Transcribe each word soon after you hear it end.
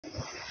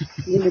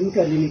Yule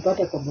mtu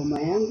alinipata kwa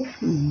boma yangu.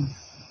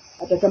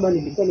 Hata kama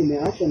nilikuwa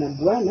nimeachwa na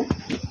bwana,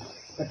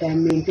 but I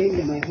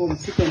maintained my home.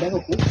 Sikuenda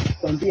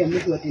kuambia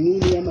mtu ati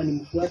nini ama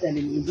nimfuata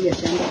aliniibia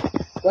shamba.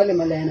 Wale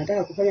malaya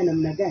anataka kufanya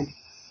namna gani?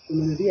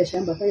 Kununulia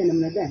shamba fanya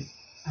namna gani?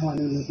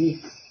 Hawanunulia.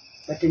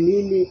 But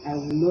mimi I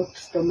will not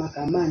stomach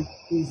a man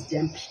who is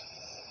jumpy.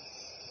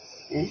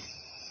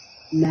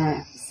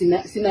 Na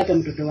sina hata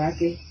mtoto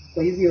wake.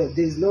 Kwa hivyo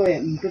there's no way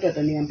mtoto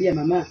ataniambia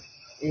mama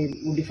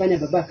ulifanya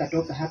baba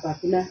akatoka hapa.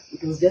 Hakuna.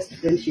 It was just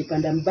friendship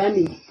and I'm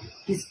banning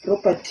his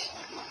property.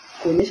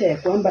 Kuonyesha ya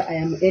kwamba I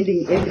am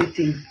ending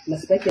everything. Na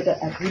sitaki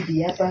hata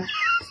arudi hapa,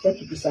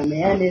 sitaki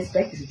tusameane,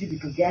 sitaki sijui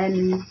vitu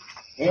gani.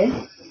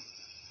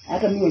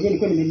 Hata mimi mwenyewe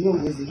nilikuwa nimenunua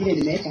nguo zingine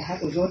nimeweka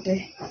hapo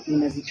zote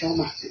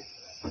ninazichoma.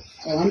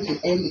 I want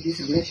to end this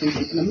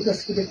relationship. Na mtu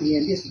asikuje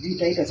kuniambia sijui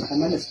taita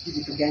sakamana sijui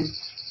vitu gani.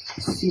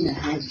 Sina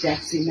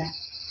haja, sina.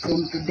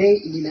 From today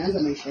ninaanza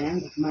maisha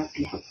yangu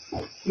mapya.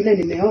 Ile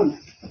nimeona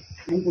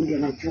Mungu ndiye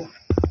anajua.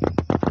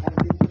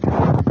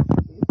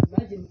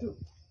 Imagine tu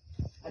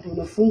ati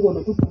unafungwa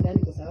unatupwa ndani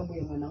kwa sababu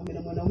ya mwanaume,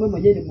 na mwanaume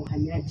mwenyewe ni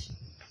mhanyaji.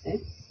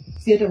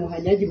 Si hata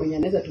mhanyaji mwenye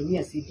anaweza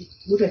tumia CD.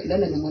 Mtu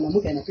akilala na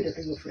mwanamke anapita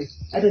tu free.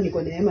 Hata ni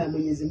kwa neema ya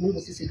Mwenyezi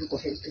Mungu sisi tuko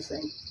healthy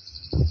sana.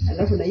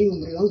 Alafu na hii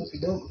umri wangu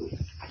kidogo.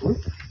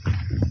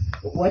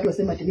 Watu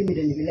wasema ati mimi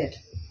ndio nilileta.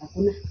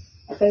 Hakuna.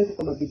 Hata yuko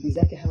kwa mabibi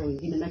zake hao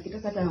wengine, na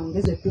kitaka hata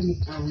aongeze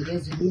 10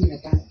 aongeze, mimi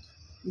hapana.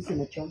 Sisi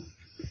na choma.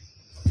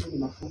 Ni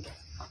mafuta.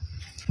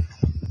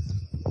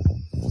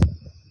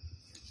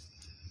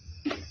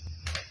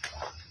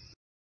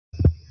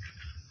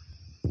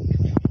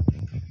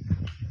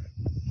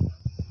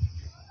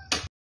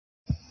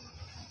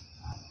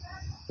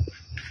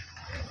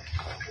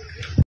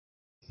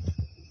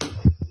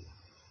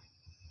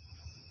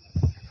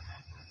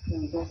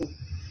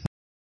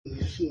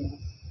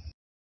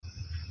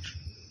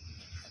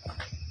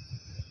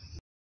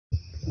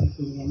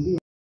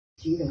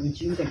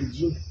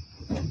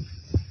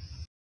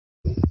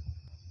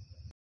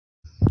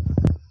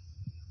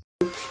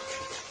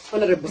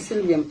 Honorable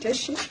Sylvia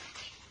Muteshi,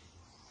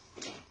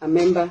 a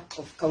member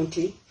of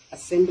County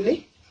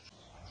Assembly.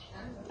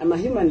 I'm a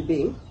human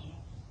being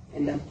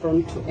and I'm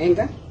prone to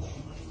anger.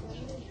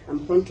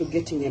 I'm prone to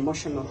getting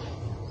emotional.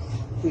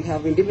 We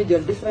have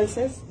individual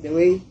differences. The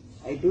way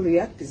I do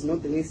react is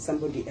not the way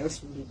somebody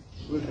else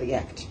will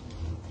react.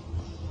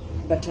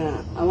 But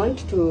I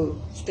want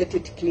to state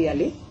it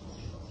clearly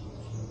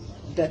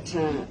that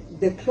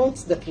the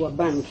clothes that were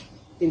banned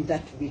in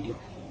that video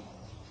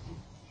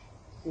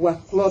were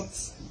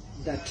clothes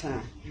that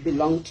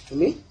belonged to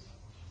me,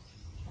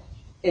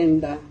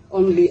 and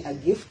only a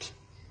gift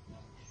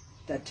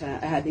that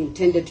I had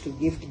intended to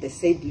give to the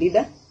said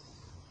leader.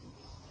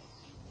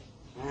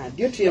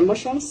 Due to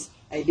emotions,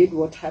 I did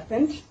what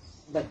happened,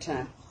 but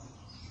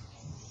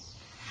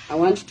I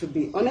want to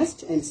be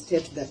honest and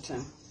state that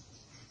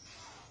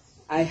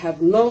I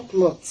have no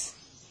clothes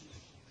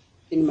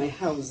in my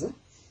house,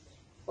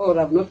 or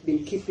I've not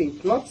been keeping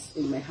clothes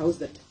in my house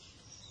that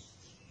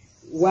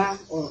were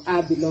or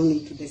are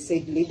belonging to the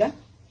said leader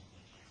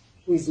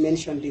who is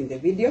mentioned in the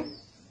video.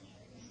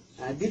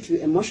 Due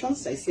to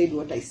emotions, I said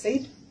what I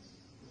said,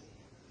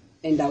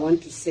 and I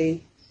want to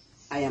say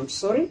I am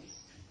sorry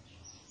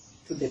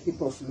to the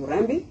people of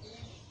Lurambi,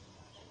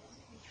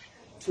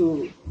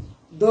 to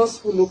those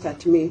who look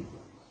at me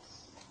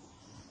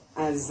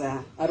as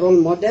a role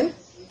model,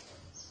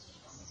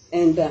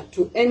 and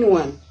to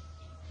anyone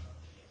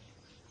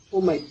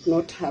who might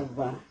not have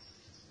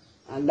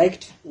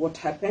liked what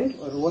happened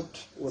or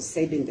what was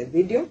said in the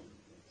video,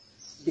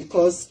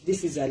 because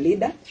this is a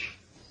leader,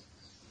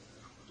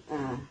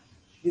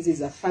 this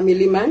is a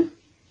family man,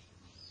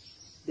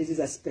 this is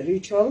a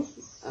spiritual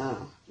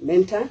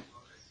mentor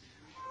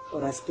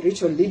or a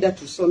spiritual leader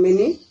to so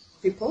many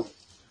people.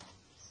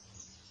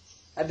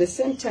 At the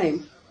same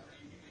time,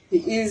 he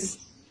is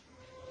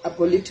a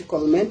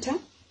political mentor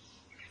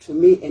to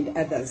me and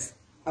others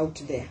out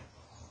there.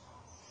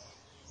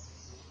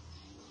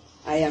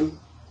 I am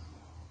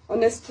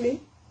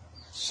honestly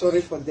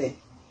sorry for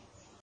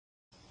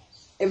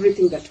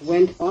everything that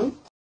went on